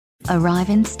arrive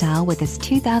in style with this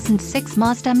 2006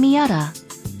 Mazda Miata.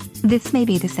 This may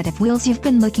be the set of wheels you've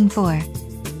been looking for.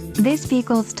 This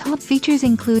vehicle's top features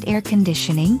include air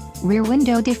conditioning, rear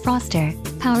window defroster,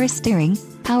 power steering,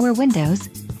 power windows,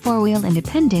 4-wheel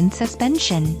independent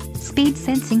suspension, speed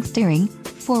sensing steering,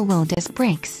 4-wheel disc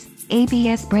brakes,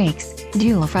 ABS brakes,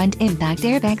 dual front impact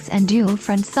airbags and dual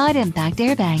front side impact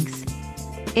airbags.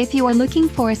 If you are looking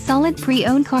for a solid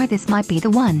pre-owned car, this might be the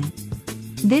one.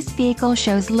 This vehicle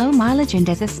shows low mileage and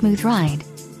has a smooth ride.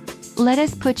 Let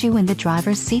us put you in the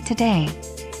driver's seat today.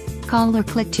 Call or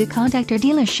click to contact our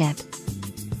dealership.